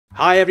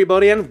Hi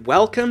everybody and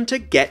welcome to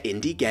Get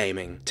Indie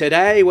Gaming.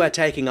 Today we're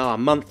taking our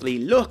monthly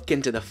look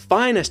into the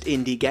finest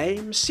indie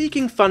games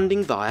seeking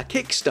funding via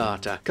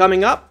Kickstarter.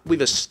 Coming up,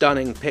 we've a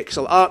stunning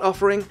pixel art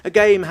offering, a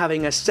game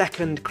having a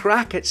second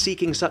crack at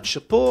seeking such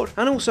support,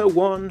 and also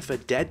one for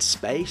Dead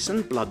Space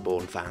and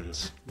Bloodborne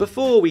fans.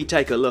 Before we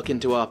take a look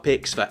into our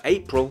picks for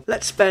April,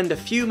 let's spend a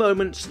few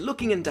moments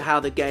looking into how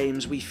the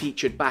games we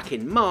featured back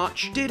in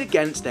March did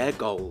against their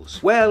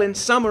goals. Well, in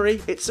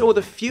summary, it saw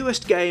the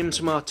fewest games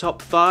from our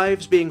top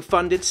 5s being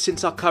funded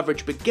since our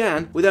coverage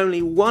began, with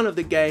only one of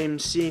the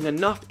games seeing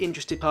enough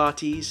interested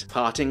parties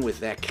parting with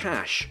their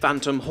cash.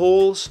 Phantom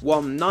Halls,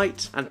 One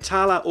Night, and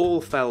Tala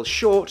all fell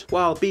short,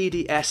 while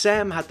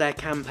BDSM had their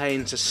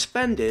campaign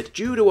suspended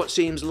due to what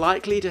seems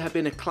likely to have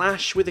been a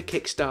clash with the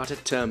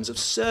Kickstarter terms of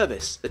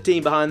service. The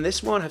team behind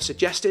this one have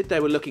suggested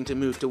they were looking to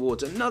move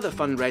towards another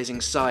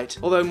fundraising site,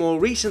 although more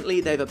recently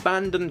they've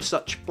abandoned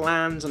such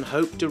plans and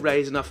hope to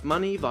raise enough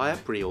money via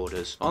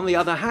pre-orders. On the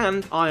other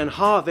hand, Iron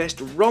Harvest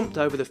romped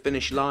over the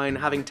finish line,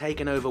 having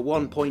taken over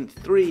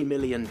 $1.3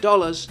 million,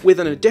 with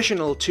an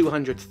additional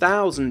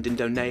 $200,000 in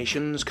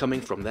donations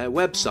coming from their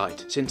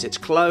website. Since it's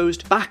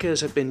closed,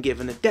 backers have been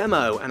given a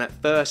demo, and at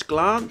first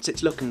glance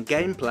its look and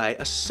gameplay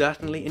are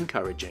certainly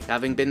encouraging.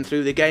 Having been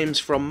through the games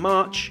from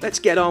March, let's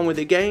get on with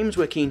the games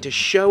we're keen to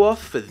show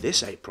off for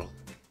this April.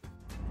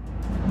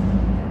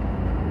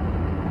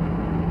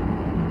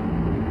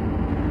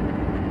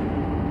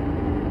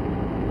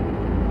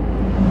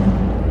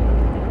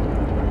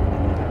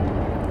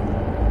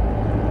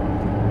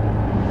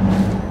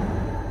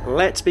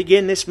 Let's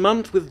begin this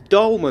month with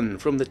Dolmen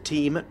from the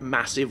team at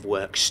Massive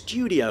Work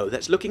Studio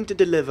that's looking to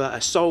deliver a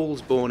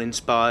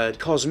Soulsborne-inspired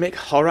cosmic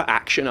horror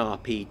action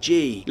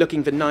RPG.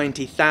 Looking for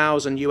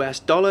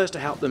 $90,000 to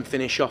help them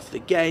finish off the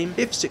game.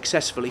 If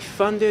successfully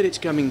funded, it's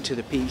coming to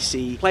the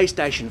PC,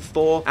 PlayStation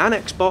 4 and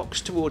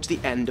Xbox towards the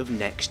end of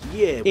next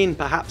year. In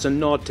perhaps a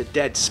nod to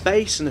Dead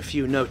Space and a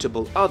few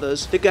notable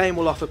others, the game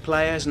will offer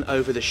players an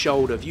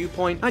over-the-shoulder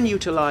viewpoint and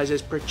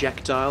utilises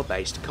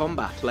projectile-based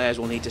combat. Players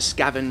will need to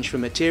scavenge for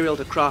material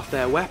to craft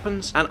their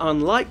weapons, and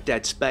unlike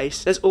Dead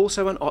Space, there's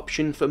also an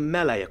option for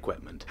melee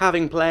equipment.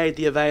 Having played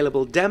the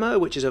available demo,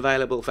 which is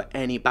available for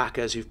any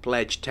backers who've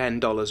pledged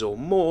 $10 or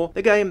more,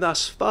 the game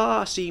thus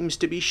far seems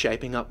to be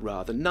shaping up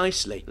rather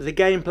nicely. The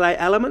gameplay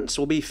elements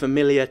will be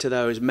familiar to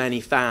those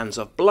many fans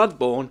of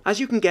Bloodborne,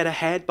 as you can get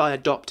ahead by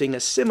adopting a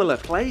similar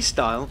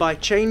playstyle by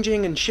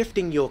changing and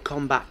shifting your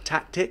combat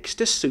tactics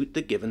to suit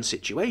the given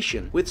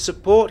situation. With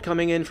support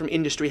coming in from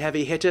industry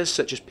heavy hitters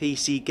such as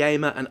PC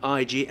Gamer and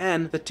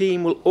IGN, the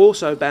team will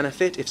also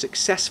benefit if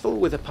successful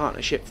with a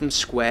partnership from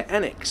Square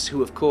Enix,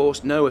 who of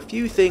course know a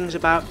few things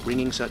about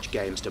bringing such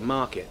games to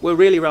market. We're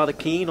really rather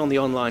keen on the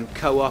online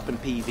co-op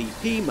and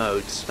PvP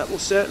modes that will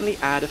certainly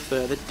add a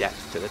further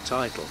depth to the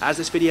title. As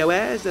this video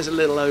airs, there's a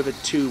little over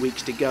 2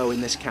 weeks to go in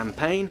this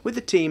campaign, with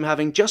the team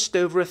having just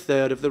over a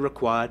third of the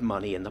required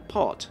money in the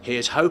pot.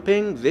 Here's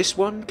hoping this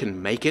one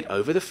can make it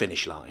over the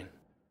finish line.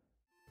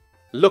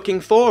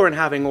 Looking for and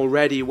having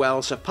already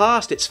well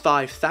surpassed its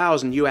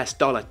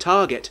 $5,000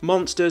 target,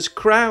 Monster's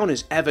Crown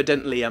is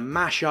evidently a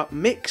mashup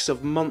mix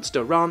of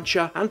Monster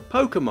Rancher and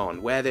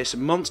Pokemon, where this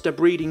monster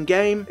breeding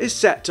game is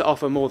set to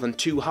offer more than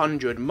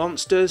 200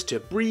 monsters to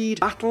breed,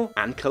 battle,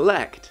 and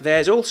collect.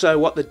 There's also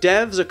what the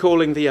devs are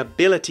calling the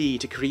ability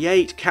to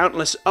create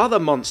countless other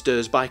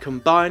monsters by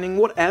combining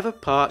whatever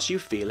parts you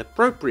feel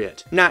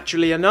appropriate.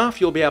 Naturally enough,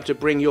 you'll be able to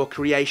bring your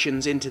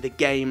creations into the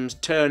game's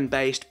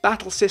turn-based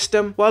battle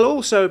system, while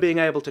also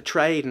being able to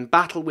trade and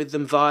battle with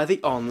them via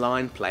the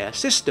online player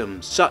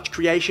systems. Such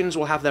creations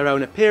will have their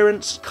own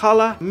appearance,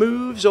 colour,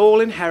 moves, all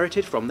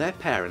inherited from their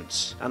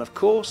parents, and of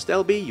course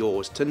they'll be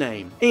yours to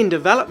name. In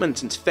development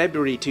since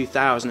February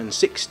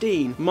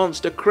 2016,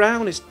 Monster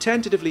Crown is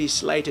tentatively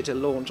slated to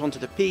launch onto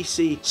the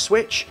PC,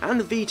 Switch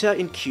and Vita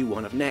in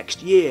Q1 of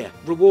next year.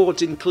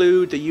 Rewards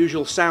include the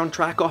usual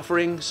soundtrack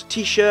offerings,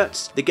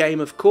 t-shirts, the game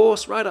of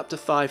course right up to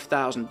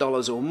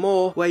 $5,000 or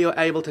more, where you're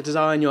able to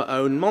design your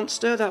own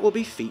monster that will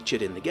be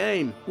featured in the game.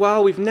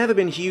 While we've never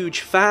been huge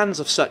fans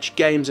of such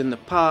games in the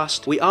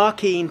past, we are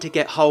keen to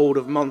get hold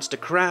of Monster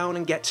Crown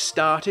and get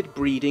started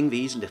breeding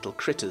these little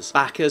critters.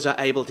 Backers are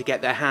able to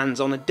get their hands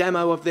on a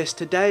demo of this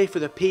today for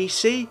the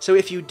PC, so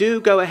if you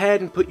do go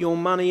ahead and put your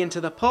money into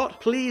the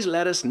pot, please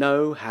let us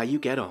know how you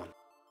get on.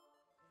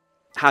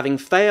 Having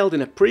failed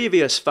in a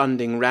previous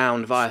funding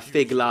round via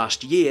Fig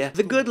last year,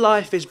 The Good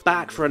Life is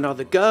back for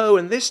another go,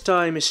 and this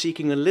time is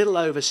seeking a little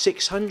over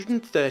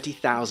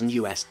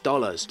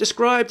 $630,000.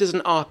 Described as an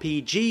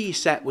RPG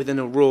set within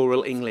a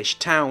rural English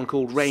town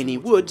called Rainy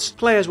Woods,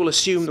 players will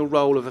assume the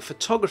role of a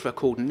photographer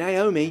called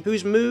Naomi,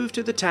 who's moved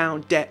to the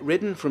town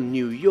debt-ridden from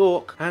New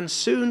York, and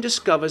soon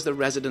discovers the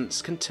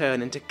residents can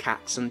turn into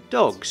cats and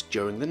dogs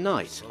during the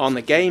night. On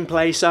the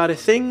gameplay side of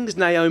things,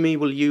 Naomi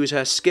will use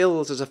her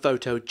skills as a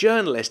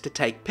photojournalist to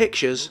take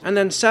pictures, and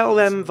then sell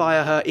them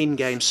via her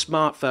in-game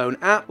smartphone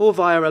app or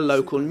via a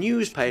local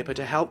newspaper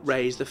to help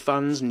raise the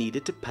funds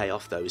needed to pay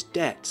off those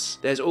debts.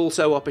 There's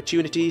also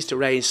opportunities to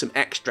raise some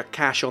extra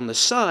cash on the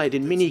side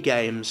in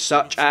mini-games,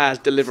 such as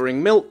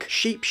delivering milk,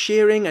 sheep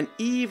shearing, and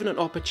even an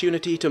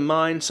opportunity to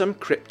mine some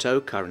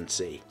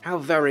cryptocurrency. How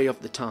very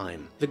of the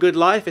time. The Good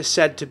Life is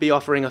said to be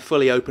offering a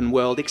fully open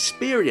world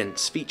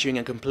experience featuring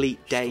a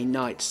complete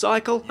day-night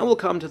cycle, and will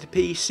come to the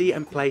PC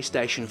and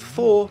PlayStation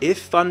 4 if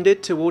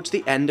funded towards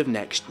the end of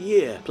next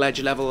year.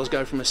 Pledge levels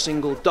go from a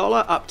single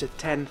dollar up to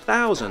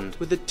 10,000,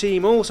 with the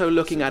team also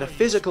looking at a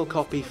physical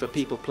copy for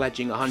people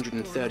pledging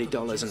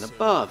 $130 and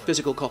above.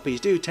 Physical copies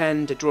do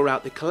tend to draw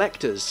out the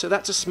collectors, so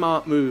that's a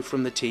smart move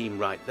from the team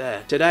right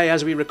there. Today,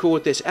 as we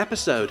record this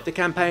episode, the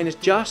campaign is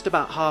just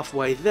about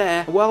halfway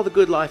there, and while The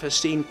Good Life has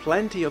seen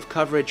plenty of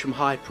coverage from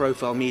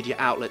high-profile media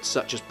outlets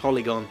such as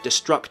Polygon,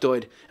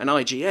 Destructoid, and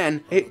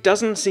IGN, it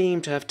doesn't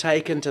seem to have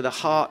taken to the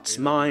hearts,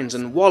 minds,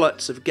 and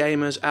wallets of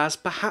gamers as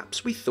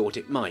perhaps we thought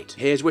it might.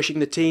 Here's wishing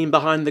the team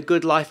behind The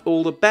Good Life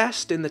all the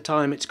best in the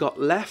time it's got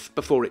left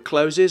before it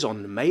closes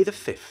on May the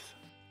 5th.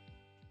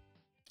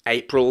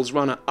 April's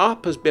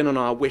runner-up has been on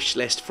our wish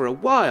list for a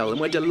while,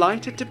 and we're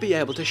delighted to be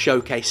able to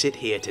showcase it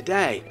here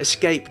today.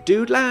 Escape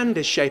Dudeland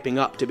is shaping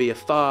up to be a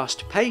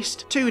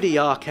fast-paced, 2D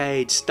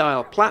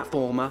arcade-style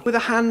platformer with a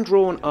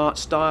hand-drawn art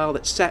style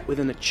that's set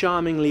within a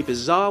charmingly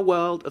bizarre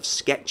world of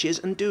sketches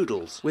and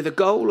doodles. With a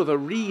goal of a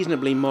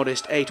reasonably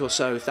modest $8,000 or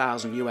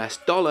so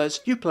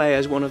US, you play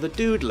as one of the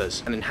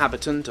Doodlers, an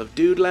inhabitant of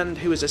Dudeland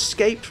who has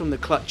escaped from the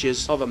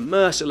clutches of a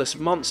merciless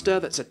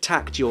monster that's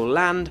attacked your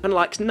land and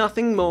likes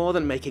nothing more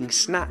than making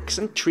snacks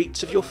and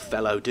treats of your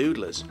fellow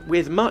doodlers.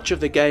 With much of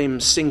the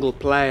game's single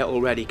player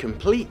already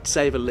complete,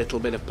 save a little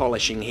bit of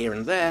polishing here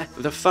and there,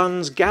 the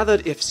funds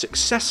gathered, if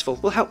successful,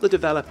 will help the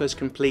developers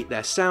complete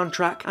their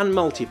soundtrack and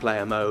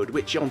multiplayer mode,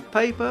 which on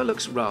paper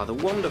looks rather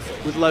wonderful.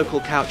 With local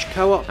couch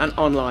co-op and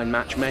online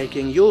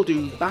matchmaking, you'll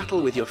do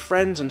battle with your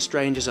friends and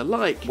strangers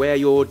alike, where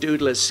your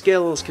doodler's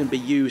skills can be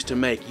used to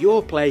make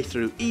your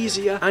playthrough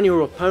easier and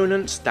your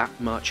opponents that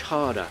much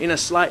harder. In a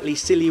slightly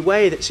silly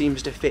way that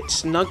seems to fit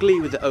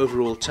snugly with the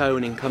overall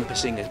tone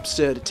encompassing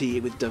absurdity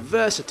with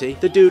diversity,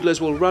 the doodlers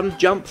will run,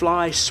 jump,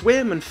 fly,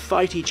 swim, and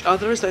fight each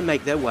other as they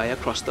make their way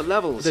across the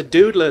levels. The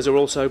doodlers are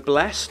also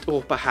blessed,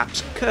 or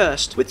perhaps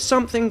cursed, with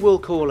something we'll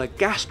call a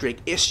gastric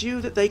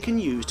issue that they can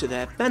use to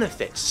their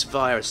benefits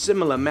via a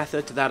similar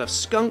method to that of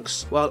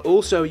skunks, while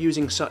also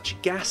using such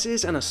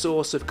gases and a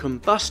source of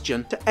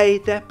combustion to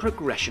aid their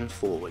progression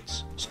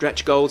forwards.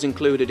 Stretch goals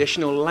include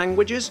additional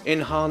languages,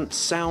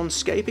 enhanced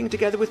soundscaping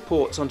together with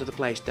ports onto the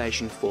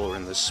PlayStation 4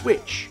 and the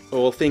Switch.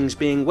 All things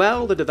being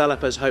well, the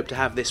developers hope to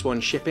have this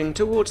one shipping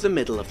towards the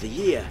middle of the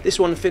year. This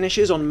one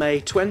finishes on May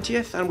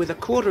 20th, and with a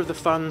quarter of the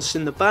funds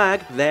in the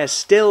bag, there's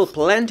still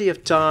plenty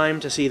of time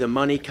to see the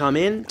money come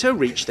in to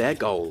reach their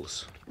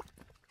goals.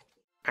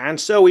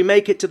 And so we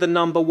make it to the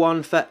number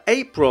one for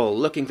April.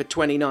 Looking for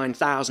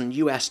 $29,000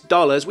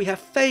 US, we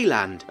have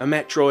Phaland, a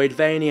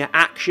Metroidvania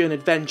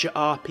action-adventure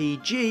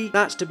RPG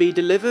that's to be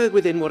delivered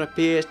within what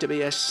appears to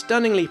be a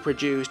stunningly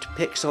produced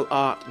pixel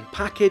art and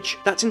package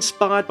that's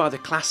inspired by the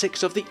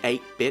classics of the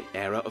 8-bit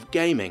era of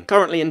gaming.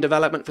 Currently in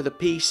development for the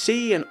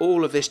PC and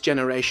all of this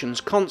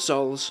generation's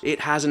consoles,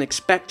 it has an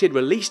expected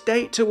release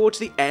date towards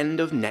the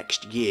end of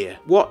next year.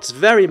 What's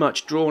very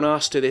much drawn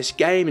us to this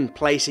game in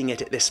placing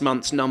it at this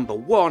month's number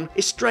one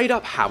is straight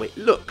up how it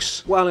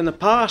looks. While in the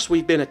past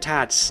we've been a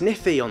tad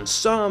sniffy on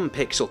some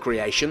pixel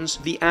creations,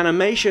 the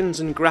animations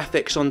and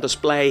graphics on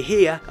display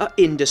here are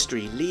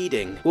industry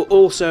leading. We're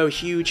also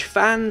huge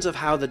fans of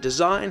how the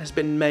design has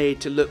been made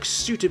to look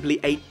suitably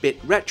 8-bit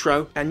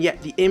retro, and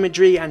yet the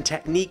imagery and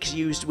techniques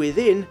used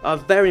within are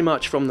very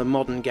much from the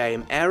modern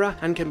game era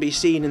and can be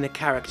seen in the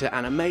character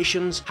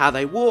animations, how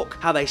they walk,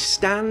 how they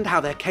stand,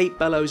 how their cape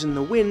bellows in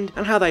the wind,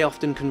 and how they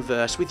often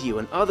converse with you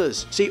and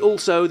others. See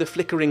also the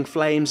flickering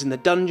flames in the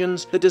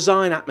dungeons, the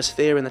design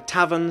atmosphere in the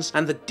taverns,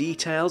 and the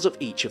details of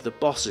each of the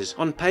bosses.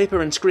 On paper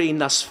and screen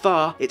thus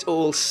far, it's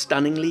all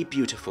stunningly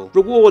beautiful.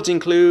 Rewards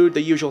include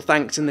the usual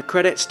thanks in the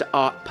credits to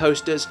art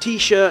posters,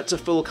 t-shirts, a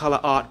full-colour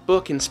art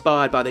book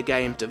inspired by the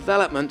game's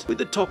development, with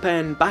the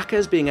top-end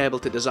backers being able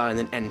to design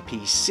an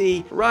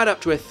NPC, right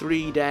up to a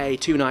 3-day,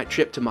 2-night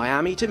trip to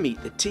Miami to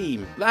meet the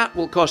team. That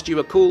will cost you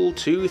a cool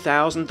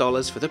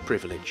 $2,000 for the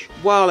privilege.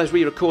 While as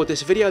we record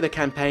this video, the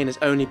campaign has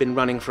only been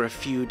running for a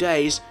few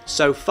days,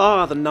 so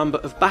far the number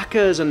of backers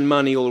and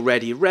money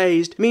already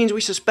raised means we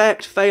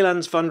suspect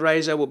Phaland's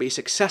fundraiser will be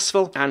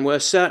successful, and we're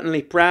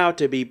certainly proud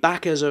to be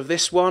backers of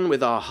this one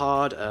with our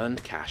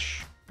hard-earned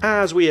cash.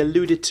 As we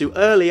alluded to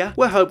earlier,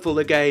 we're hopeful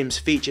the games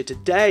featured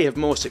today have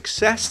more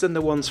success than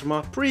the ones from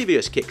our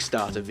previous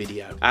Kickstarter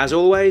video. As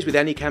always with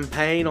any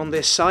campaign on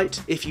this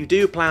site, if you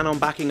do plan on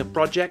backing a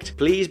project,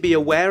 please be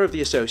aware of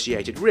the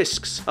associated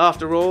risks.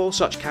 After all,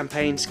 such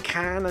campaigns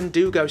can and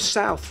do go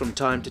south from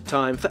time to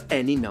time for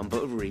any number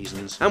of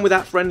reasons. And with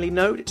that friendly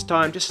note, it's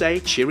time to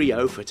say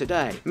cheerio for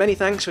today. Many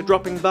thanks for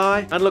dropping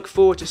by, and look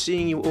forward to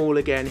seeing you all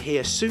again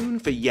here soon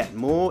for yet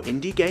more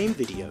indie game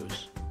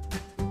videos.